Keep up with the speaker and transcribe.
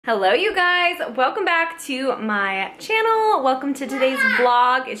Hello you guys, welcome back to my channel. Welcome to today's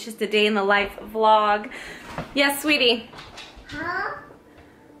vlog. It's just a day in the life vlog. Yes, sweetie. Huh?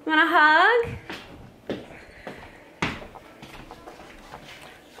 You want a hug?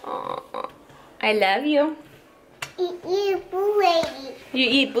 Aww, I love you. You eat blueberries. You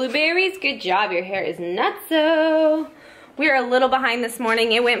eat blueberries? Good job, your hair is nutso. We are a little behind this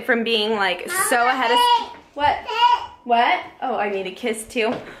morning. It went from being like so ahead of... What? What? Oh, I need a kiss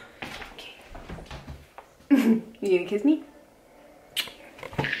too. Okay. You gonna kiss me?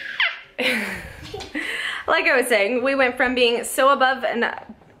 Like I was saying, we went from being so above and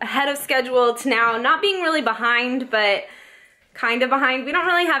ahead of schedule to now not being really behind, but kind of behind. We don't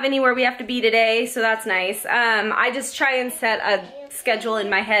really have anywhere we have to be today, so that's nice. I just try and set a schedule in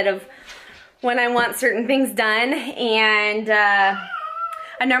my head of when I want certain things done, and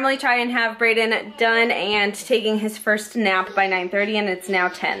I normally try and have Brayden done and taking his first nap by 9:30, and it's now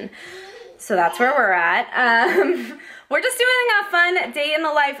 10. So that's where we're at. We're just doing a fun day in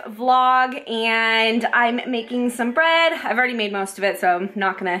the life vlog, and I'm making some bread. I've already made most of it, so I'm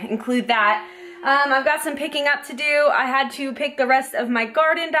not gonna include that. I've got some picking up to do. I had to pick the rest of my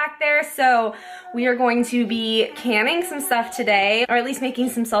garden back there, so we are going to be canning some stuff today, or at least making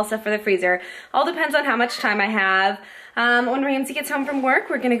some salsa for the freezer. All depends on how much time I have. When Ramsey gets home from work,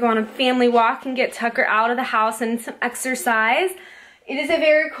 we're gonna go on a family walk and get Tucker out of the house and some exercise. It is a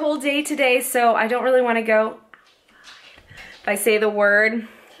very cold day today, so I don't really wanna go. If I say the word,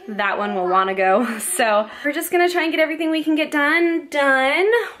 that one will wanna go. So we're just gonna try and get everything we can get done.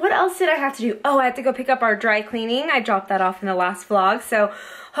 What else did I have to do? Oh, I have to go pick up our dry cleaning. I dropped that off in the last vlog, so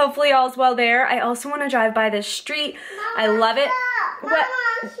hopefully all's well there. I also wanna drive by this street. I love it. What?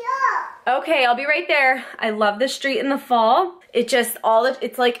 Okay, I'll be right there. I love the street in the fall. It's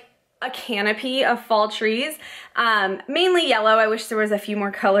like a canopy of fall trees. Mainly yellow. I wish there was a few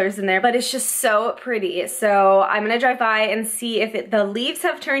more colors in there, but it's just so pretty. So I'm gonna drive by and see if the leaves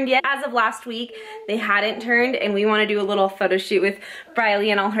have turned yet. As of last week, they hadn't turned, and we wanna do a little photo shoot with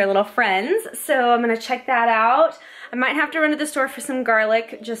Briley and all her little friends. So I'm gonna check that out. I might have to run to the store for some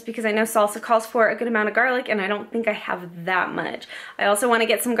garlic just because I know salsa calls for a good amount of garlic, and I don't think I have that much. I also want to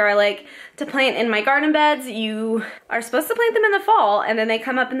get some garlic to plant in my garden beds. You are supposed to plant them in the fall, and then they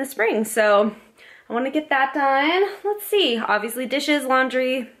come up in the spring. So I want to get that done. Let's see. Obviously dishes,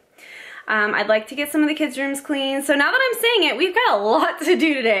 laundry. I'd like to get some of the kids' rooms clean. So now that I'm saying it, we've got a lot to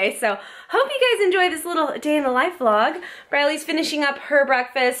do today. So hope you guys enjoy this little day in the life vlog. Briley's finishing up her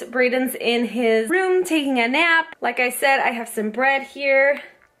breakfast. Brayden's in his room taking a nap. Like I said, I have some bread here.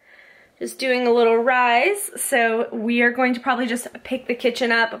 Just doing a little rise. So we are going to probably just pick the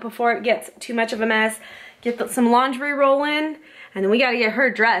kitchen up before it gets too much of a mess. Get some laundry rolling. And then we gotta get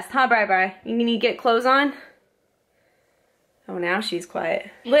her dressed, huh, Bri? You need to get clothes on? Oh, now she's quiet.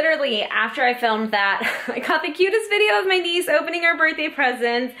 Literally, after I filmed that, I got the cutest video of my niece opening her birthday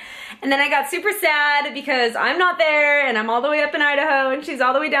presents, and then I got super sad because I'm not there, and I'm all the way up in Idaho, and she's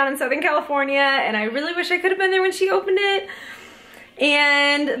all the way down in Southern California, and I really wish I could have been there when she opened it.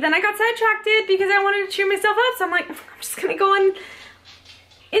 And then I got sidetracked because I wanted to cheer myself up, so I'm like, I'm just gonna go on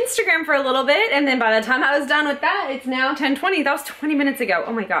Instagram for a little bit, and then by the time I was done with that, it's now 10:20. That was 20 minutes ago.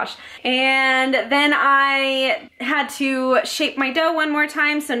 Oh my gosh. And then I had to shape my dough one more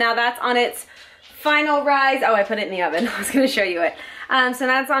time, so now that's on its final rise. Oh, I put it in the oven. I was gonna show you it. So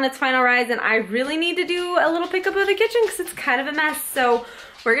now it's on its final rise, and I really need to do a little pickup of the kitchen because it's kind of a mess. So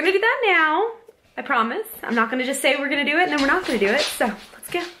we're gonna do that now. I promise. I'm not gonna just say we're gonna do it and then we're not gonna do it. So let's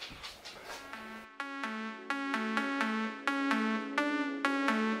go.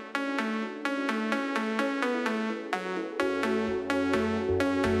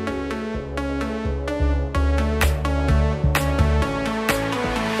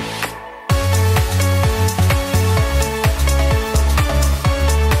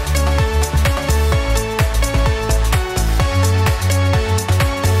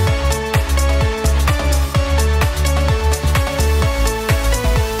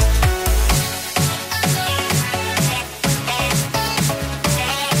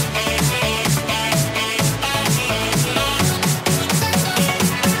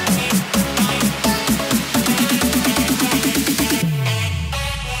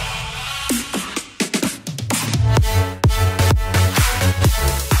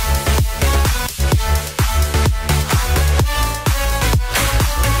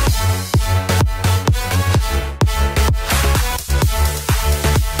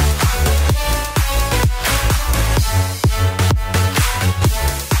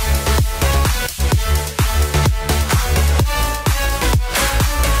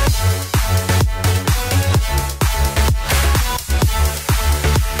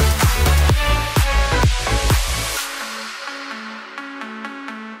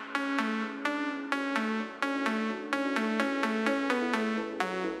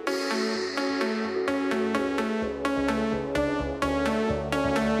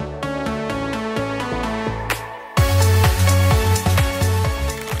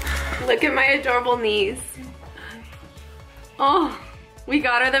 Look at my adorable niece. Oh, we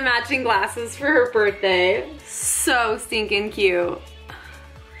got her the matching glasses for her birthday. So stinking cute.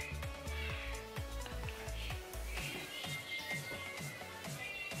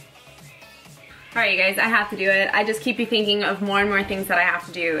 Alright, you guys, I have to do it. I just keep thinking of more and more things that I have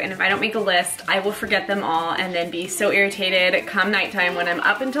to do, and if I don't make a list, I will forget them all and then be so irritated come nighttime when I'm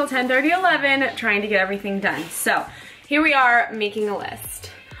up until 10:30, 11 trying to get everything done. So here we are making a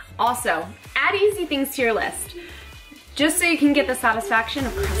list. Also, add easy things to your list, just so you can get the satisfaction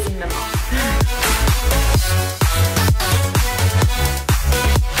of crossing them off.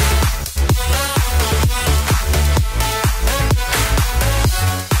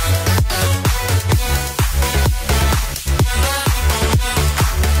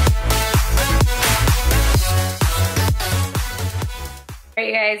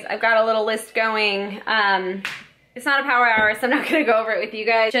 Alright, guys, I've got a little list going. It's not a power hour, so I'm not gonna go over it with you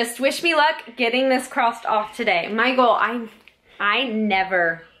guys. Just wish me luck getting this crossed off today. My goal, I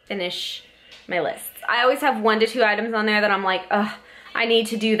never finish my lists. I always have 1 to 2 items on there that I'm like, ugh, I need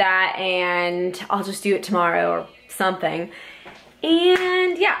to do that, and I'll just do it tomorrow or something.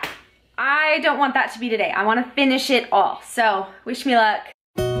 And yeah, I don't want that to be today. I want to finish it all. So wish me luck.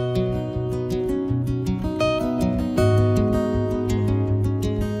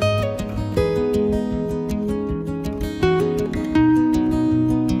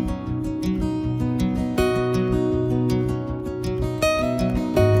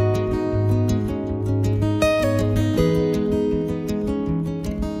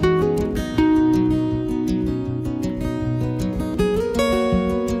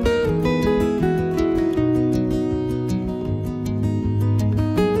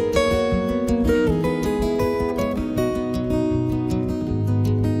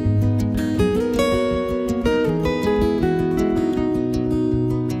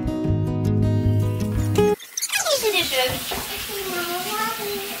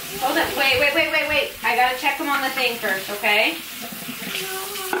 Hold on, wait. I gotta check them on the thing first, okay?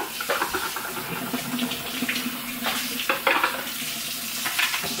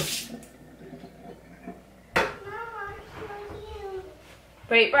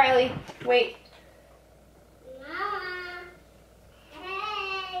 Wait, Riley, wait. Mama,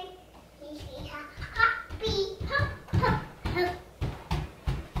 hey.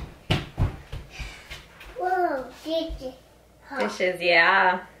 Whoa, dishes. Dishes,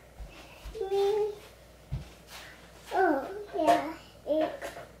 yeah. Oh, yeah.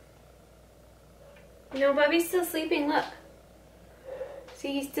 No, Bubby's still sleeping, look.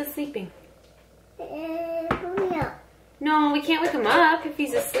 See, he's still sleeping. Put me up. No, we can't wake him up if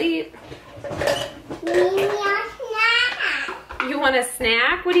he's asleep. Give me a snack. You want a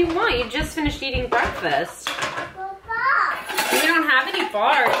snack? What do you want? You just finished eating breakfast. Papa. We don't have any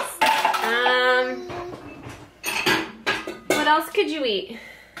bars. What else could you eat?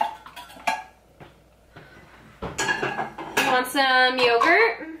 You want some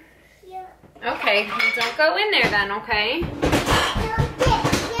yogurt? Yeah. Okay, don't go in there then, okay?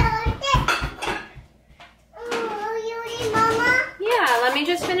 Yeah, let me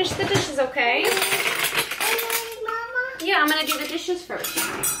just finish the dishes, okay? Yeah, I'm gonna do the dishes first.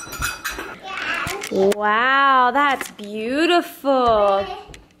 Wow, that's beautiful.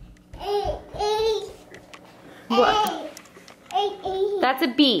 What? That's a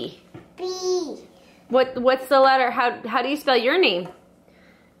B. B. What's the letter? How do you spell your name?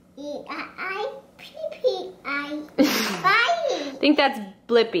 E-I-P-P-I. I think that's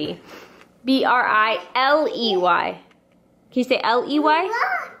Blippy. B-R-I-L-E-Y. Can you say L-E-Y?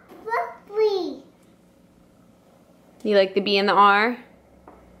 Blippy. You like the B and the R?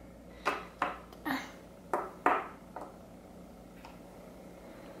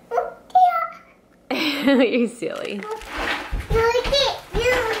 You're silly.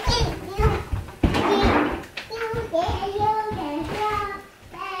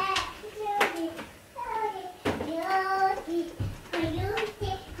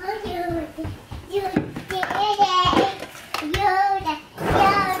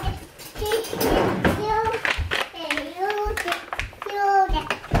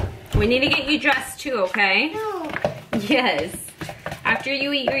 We need to get you dressed too, okay? No. Yes. After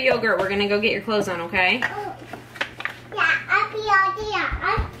you eat your yogurt, we're gonna go get your clothes on, okay? Yeah,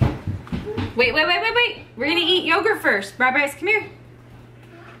 Wait. We're gonna eat yogurt first. Bryce, come here.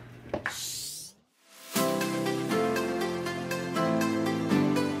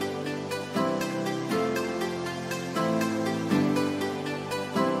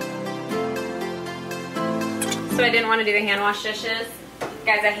 So I didn't want to do the hand wash dishes.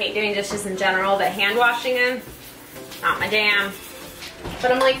 Guys, I hate doing dishes in general, but hand washing them, not my jam.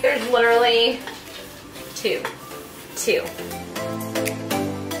 But I'm like, there's literally two.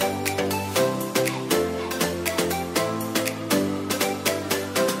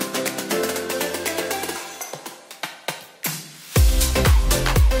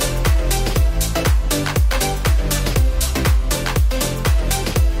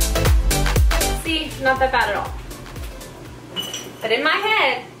 Not that bad at all. But in my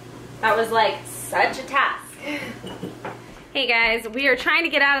head, that was like such a task. Hey guys, we are trying to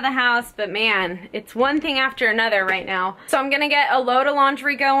get out of the house, but man, it's one thing after another right now. So I'm gonna get a load of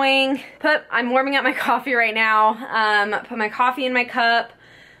laundry going. I'm warming up my coffee right now. Put my coffee in my cup,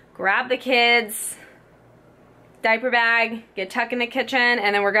 grab the kids, diaper bag, get Tuck in the kitchen,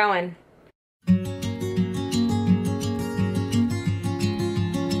 and then we're going.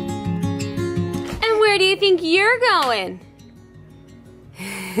 Where do you think you're going?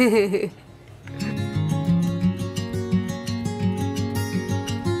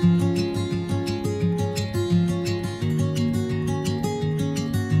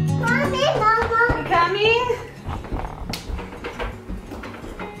 Mommy, Mama. You coming?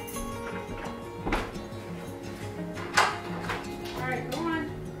 All right, go on.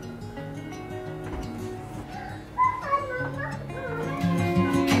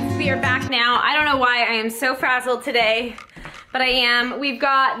 We are back now. I don't know why I am so frazzled today, but I am. We've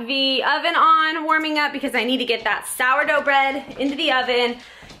got the oven on, warming up because I need to get that sourdough bread into the oven.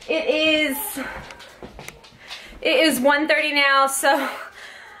 It is 1:30 now, so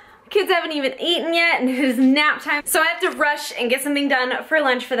kids haven't even eaten yet and it is nap time. So I have to rush and get something done for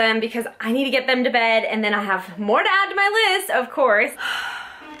lunch for them because I need to get them to bed, and then I have more to add to my list, of course.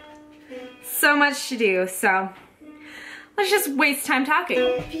 So much to do, so let's just waste time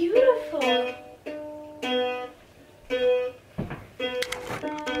talking. Beautiful.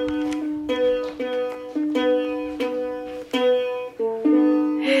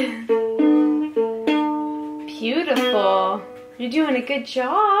 Beautiful. You're doing a good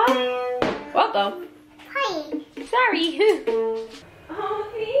job. Welcome. Hi. Sorry. Oh,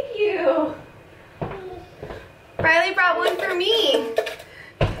 thank you. Riley brought one for me.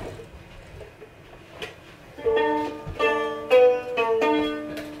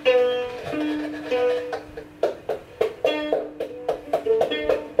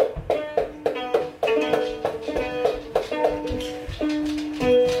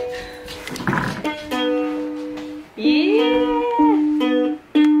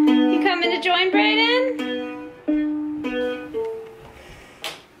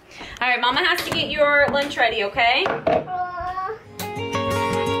 Mama has to get your lunch ready, okay?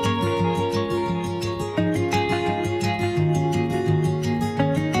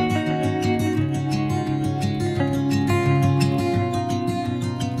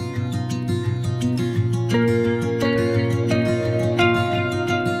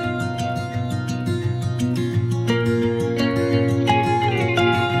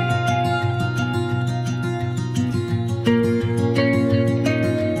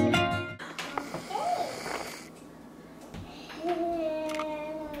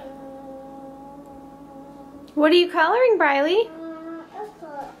 What are you coloring, Briley?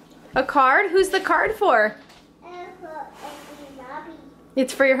 A card? Who's the card for?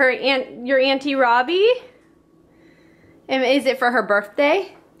 It's for your Auntie Robbie? And is it for her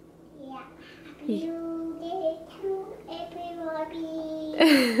birthday? Yeah. Happy birthday to everybody.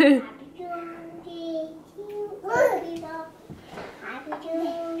 Happy birthday to everybody. Happy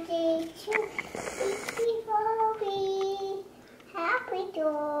birthday to everybody. Happy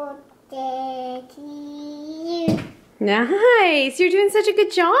birthday to you. Nice. You're doing such a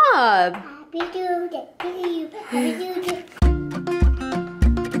good job. Happy birthday to you. Happy birthday.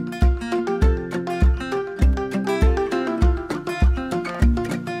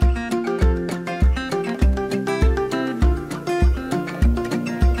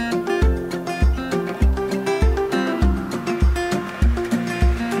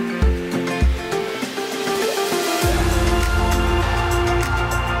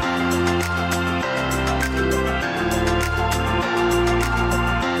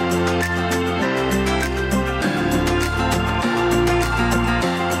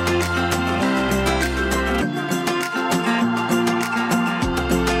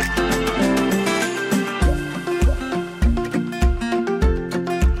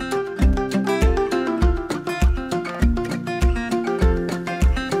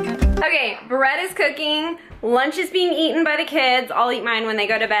 Bread is cooking, lunch is being eaten by the kids. I'll eat mine when they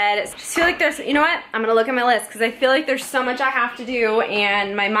go to bed. I just feel like there's, you know what? I'm gonna look at my list because I feel like there's so much I have to do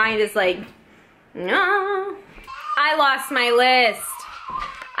and my mind is like, no. I lost my list.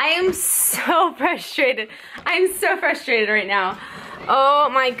 I am so frustrated. I'm so frustrated right now. Oh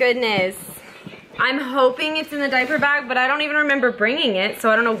my goodness. I'm hoping it's in the diaper bag, but I don't even remember bringing it, so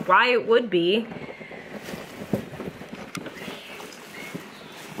I don't know why it would be.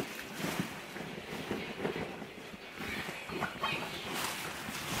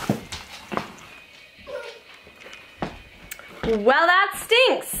 Well, that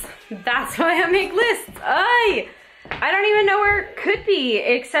stinks. That's why I make lists. I don't even know where it could be,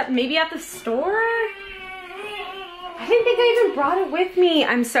 except maybe at the store? I didn't think I even brought it with me.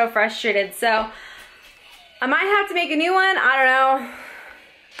 I'm so frustrated. So I might have to make a new one. I don't know.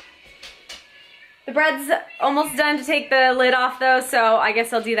 The bread's almost done to take the lid off though, so I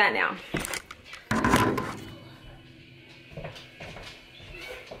guess I'll do that now.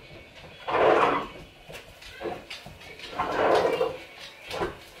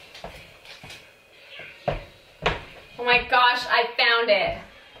 Oh my gosh, I found it.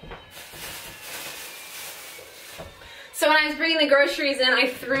 So when I was bringing the groceries in, I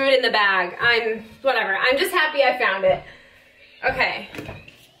threw it in the bag. Whatever. I'm just happy I found it. Okay.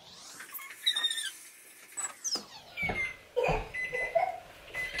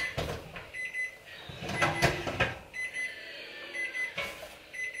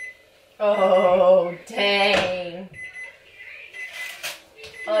 Oh, dang.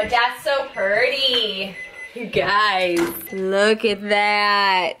 Oh, that's so pretty. You guys, look at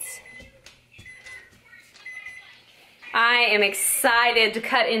that. I am excited to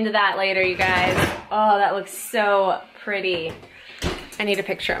cut into that later, you guys. Oh, that looks so pretty. I need a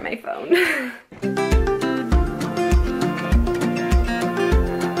picture on my phone.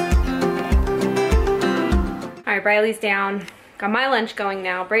 All right, Briley's down. Got my lunch going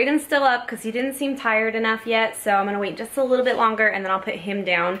now. Braden's still up because he didn't seem tired enough yet, so I'm gonna wait just a little bit longer and then I'll put him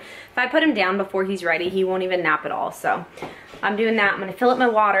down. If I put him down before he's ready, he won't even nap at all, so I'm doing that. I'm gonna fill up my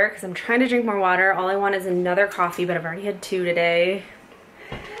water because I'm trying to drink more water. All I want is another coffee, but I've already had 2 today.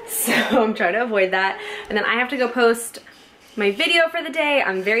 So I'm trying to avoid that. And then I have to go post my video for the day.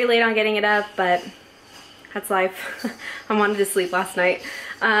 I'm very late on getting it up, but that's life. I wanted to sleep last night.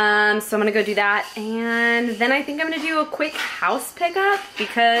 So I'm gonna go do that. And then I think I'm gonna do a quick house pickup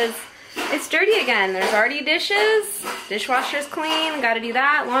because it's dirty again. There's already dishes. Dishwasher's clean, gotta do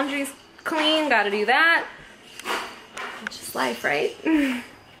that. Laundry's clean, gotta do that. It's just life, right?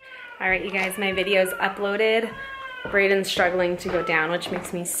 All right, you guys, my video's uploaded. Braden's struggling to go down, which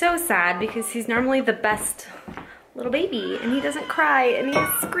makes me so sad because he's normally the best little baby and he doesn't cry and he's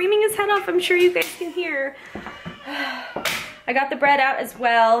screaming his head off. I'm sure you guys can hear. I got the bread out as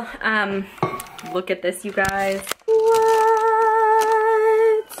well. Look at this, you guys. What?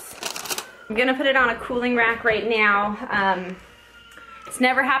 I'm gonna put it on a cooling rack right now. It's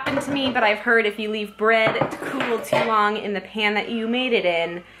never happened to me, but I've heard if you leave bread to cool too long in the pan that you made it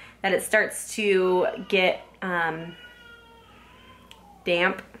in, that it starts to get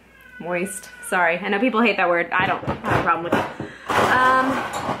damp, moist. Sorry, I know people hate that word. I don't have a problem with it.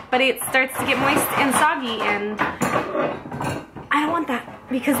 But it starts to get moist and soggy, and I don't want that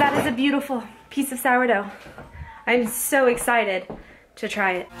because that is a beautiful piece of sourdough. I'm so excited to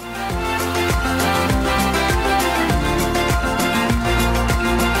try it.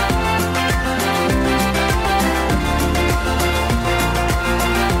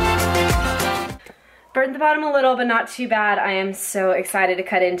 Burnt the bottom a little, but not too bad. I am so excited to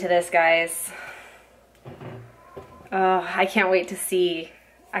cut into this, guys. Oh, I can't wait to see.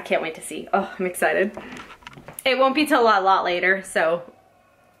 I can't wait to see. Oh, I'm excited. It won't be till a lot later, so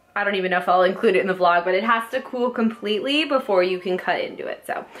I don't even know if I'll include it in the vlog, but it has to cool completely before you can cut into it.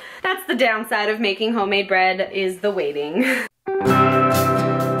 So that's the downside of making homemade bread, is the waiting.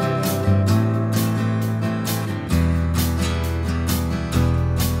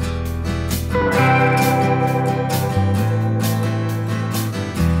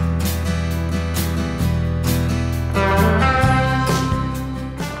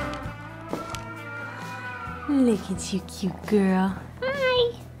 Look at you, cute girl.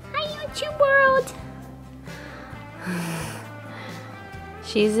 Hi. Hi, YouTube world.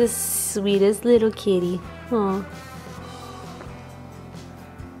 She's the sweetest little kitty. Aw.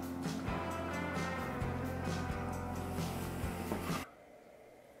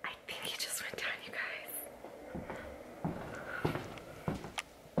 I think he just went down, you guys.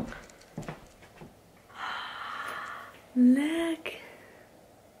 Look.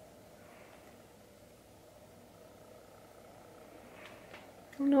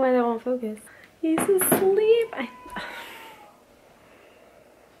 I don't know why that won't focus. He's asleep. I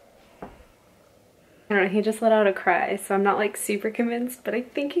don't know, he just let out a cry, so I'm not like super convinced, but I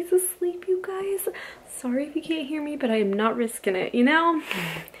think he's asleep, you guys. Sorry if you can't hear me, but I am not risking it, you know?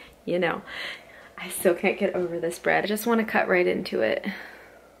 You know. I still can't get over this bread. I just want to cut right into it.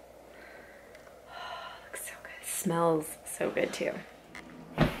 Oh, looks so good. Smells so good too.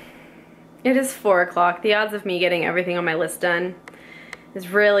 It is 4 o'clock. The odds of me getting everything on my list done is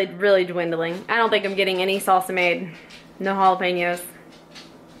really, really dwindling. I don't think I'm getting any salsa made. No jalapenos.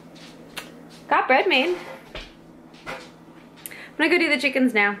 Got bread made. I'm gonna go do the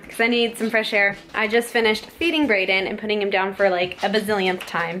chickens now because I need some fresh air. I just finished feeding Brayden and putting him down for like a bazillionth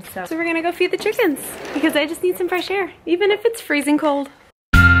time. So we're gonna go feed the chickens because I just need some fresh air, even if it's freezing cold.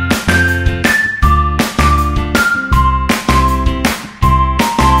 And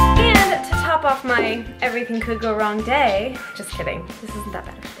to top off my everything could go wrong day, just kidding, this isn't that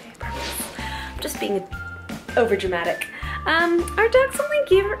bad of a day, I promise. I'm just being over dramatic. Our dogs only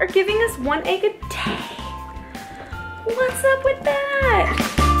are giving us 1 egg a day. What's up with that?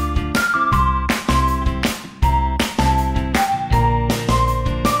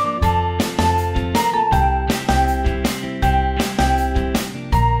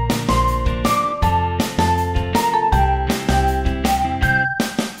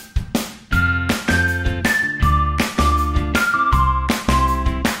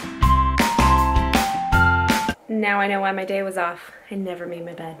 Now I know why my day was off. I never made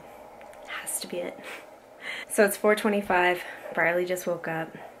my bed. Has to be it. So it's 4:25. Briley just woke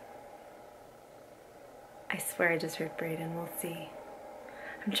up. I swear I just heard Brayden. We'll see.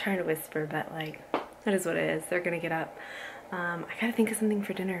 I'm trying to whisper, but like, that is what it is. They're gonna get up. I gotta think of something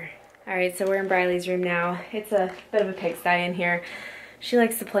for dinner. All right, so we're in Briley's room now. It's a bit of a pigsty in here. She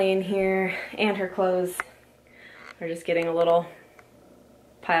likes to play in here, and her clothes are just getting a little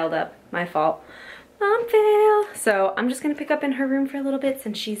piled up. My fault. Mom fail. So I'm just gonna pick up in her room for a little bit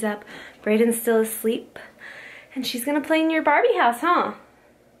since she's up. Brayden's still asleep. And she's gonna play in your Barbie house, huh?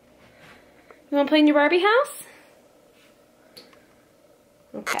 You wanna play in your Barbie house?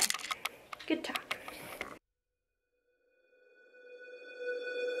 Okay, good talk.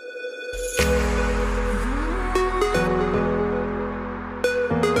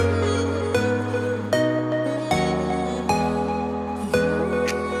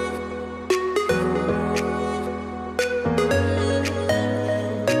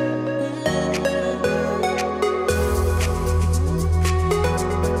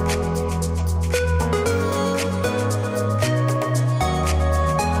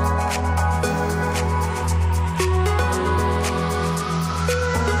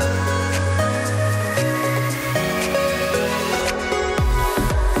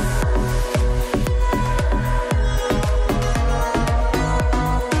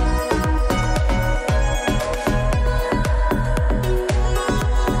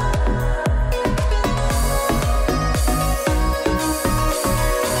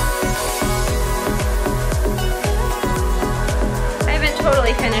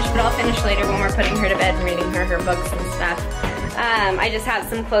 Finished, but I'll finish later when we're putting her to bed and reading her books and stuff. I just have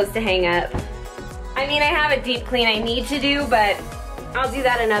some clothes to hang up. I mean, I have a deep clean I need to do, but I'll do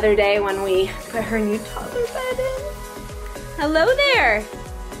that another day when we put her new toddler bed in. Hello there.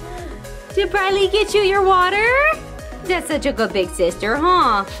 Did Briley get you your water? That's such a good big sister,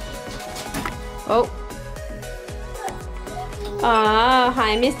 huh? Oh. Oh,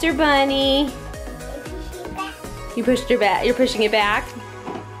 hi, Mr. Bunny. You pushed her back. You're pushing it back?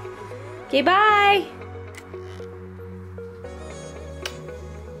 Okay, bye.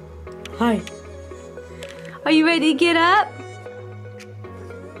 Hi. Are you ready to get up?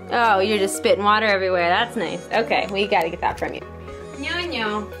 Oh, you're just spitting water everywhere. That's nice. Okay, we gotta get that from you.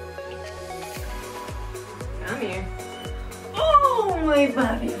 No. Come here. Oh, my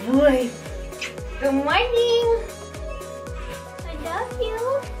Bobby boy. Good morning. I love you.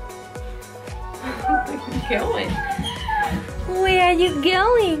 Where are you going? Where are you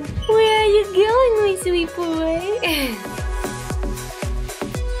going? Where are you going, my sweet boy?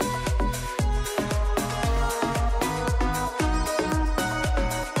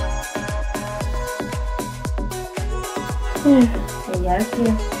 I love you.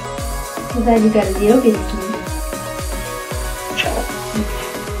 I'm glad you got a little bit of sleep.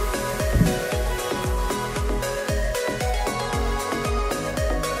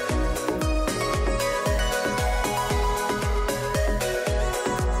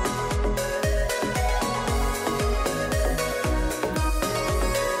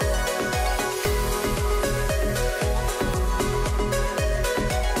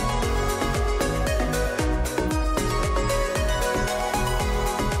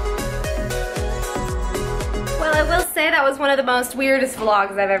 That was one of the most weirdest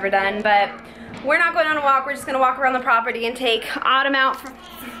vlogs I've ever done, but we're not going on a walk. We're just gonna walk around the property and take Autumn out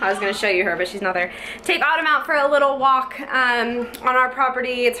I was gonna show you her, but she's not there. Take Autumn out for a little walk on our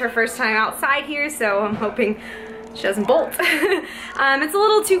property. It's her first time outside here, so I'm hoping she doesn't bolt. It's a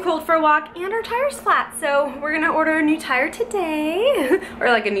little too cold for a walk, and our tire's flat, so we're gonna order a new tire today, or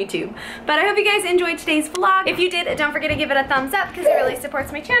like a new tube. But I hope you guys enjoyed today's vlog. If you did, don't forget to give it a thumbs up because it really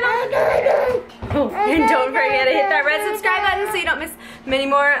supports my channel. Oh, and don't forget to hit that red subscribe button so you don't miss many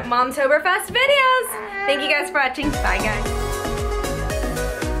more Momtober Fest videos. Thank you guys for watching. Bye, guys.